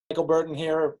Michael Burton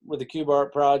here with the Cube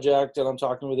Art Project, and I'm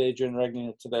talking with Adrian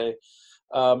Regnier today.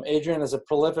 Adrian is a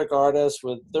prolific artist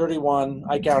with 31,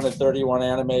 I counted 31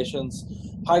 animations,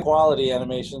 high quality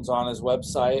animations on his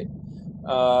website,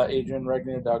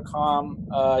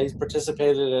 adrianregnier.com. He's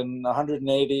participated in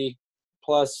 180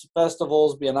 plus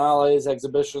festivals, biennales,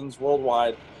 exhibitions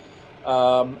worldwide.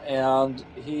 And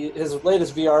his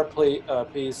latest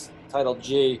VR piece titled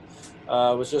G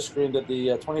was just screened at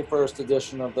the 21st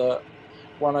edition of the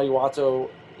Guanajuato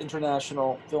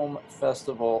International Film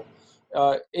Festival.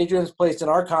 Adrian's placed in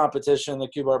our competition, the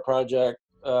Cube Art Project,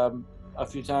 a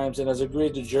few times, and has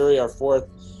agreed to jury our fourth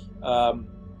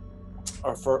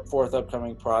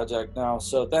upcoming project now.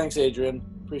 So thanks, Adrian.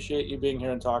 Appreciate you being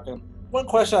here and talking. One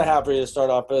question I have for you to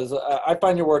start off is, I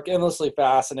find your work endlessly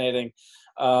fascinating,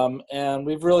 and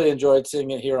we've really enjoyed seeing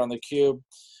it here on the Cube.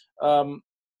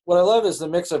 What I love is the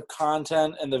mix of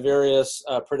content and the various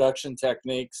production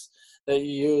techniques that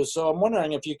you use. So I'm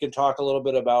wondering if you could talk a little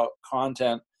bit about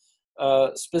content,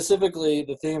 specifically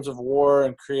the themes of war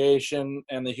and creation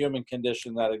and the human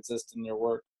condition that exist in your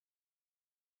work.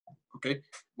 Okay.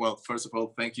 Well, first of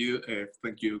all, thank you,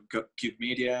 Cube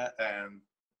Media, and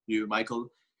you, Michael.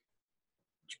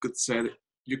 You could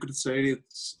say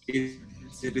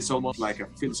it is almost like a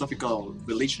philosophical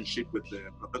relationship with the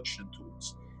production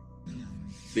tools.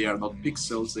 They are not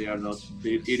pixels.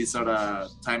 It is not a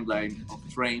timeline of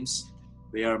frames.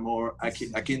 They are more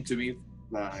akin to me,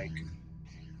 like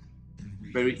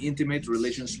very intimate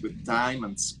relations with time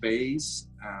and space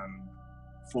and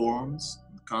forms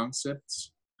and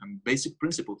concepts and basic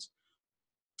principles.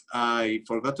 I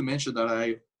forgot to mention that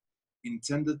I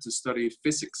intended to study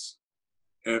physics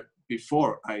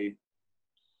before I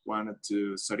wanted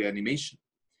to study animation.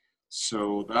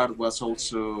 So that was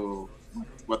also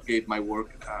what gave my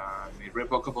work an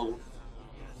irrevocable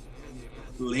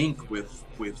link with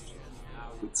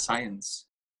science.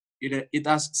 It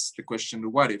asks the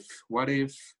question, what if? What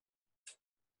if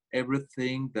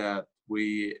everything that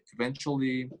we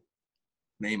eventually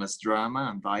name as drama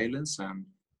and violence and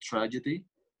tragedy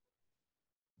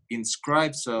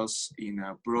inscribes us in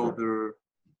a broader,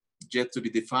 yet to be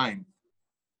defined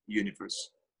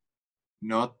universe?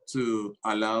 Not to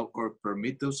allow or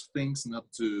permit those things,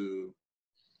 not to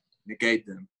negate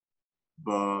them,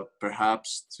 but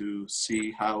perhaps to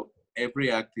see how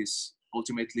every act is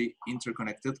ultimately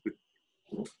interconnected with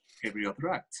every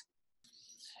other act.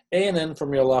 A and N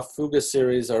from your La Fuga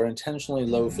series are intentionally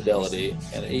low fidelity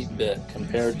and 8-bit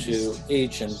compared to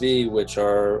H and V, which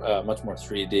are much more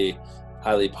 3D,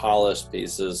 highly polished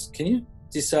pieces. Can you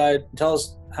tell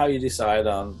us how you decide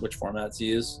on which formats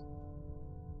you use?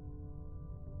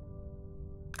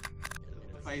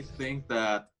 I think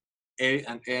that A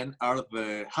and N are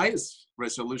the highest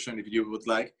resolution, if you would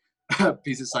like,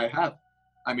 pieces I have.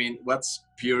 I mean, what's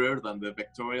purer than the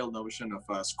vectorial notion of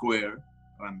a square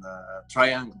and a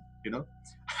triangle, you know?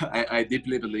 I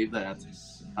deeply believe that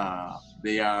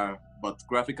they are but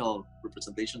graphical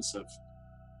representations of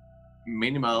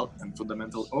minimal and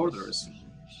fundamental orders.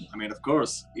 I mean, of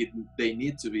course, they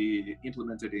need to be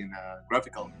implemented in a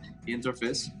graphical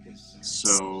interface.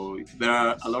 So there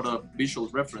are a lot of visual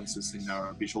references in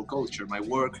our visual culture. My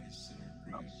work,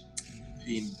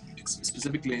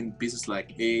 specifically in pieces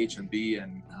like H and B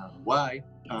and Y,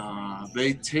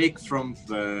 they take from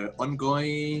the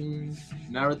ongoing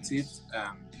narrative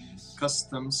and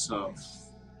customs of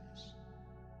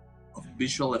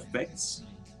visual effects,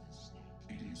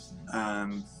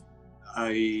 and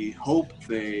I hope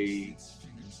they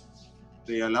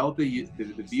allow the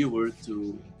viewer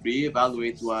to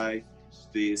reevaluate why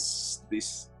these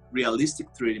realistic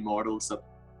 3D models that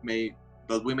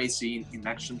we may see in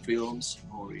action films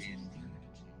or in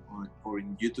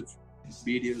YouTube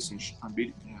videos and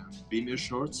Vimeo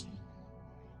shorts,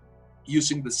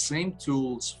 using the same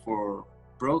tools for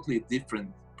broadly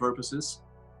different purposes,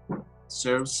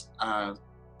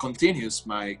 continues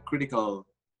my critical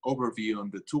overview on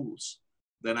the tools.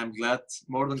 Then I'm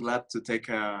more than glad to take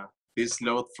this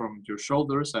load from your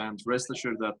shoulders, and rest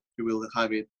assured that you will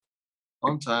have it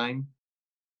on time,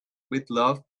 with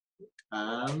love,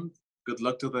 and good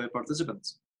luck to the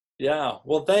participants. Yeah,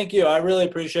 well, thank you. I really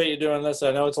appreciate you doing this. I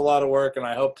know it's a lot of work, and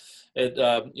I hope it,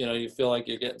 you feel like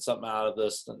you're getting something out of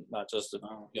this, and not just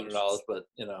 $100, but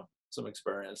some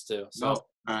experience too. So, no,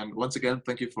 and once again,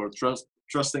 thank you for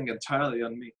trusting entirely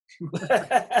on me.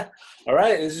 All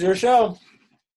right, this is your show.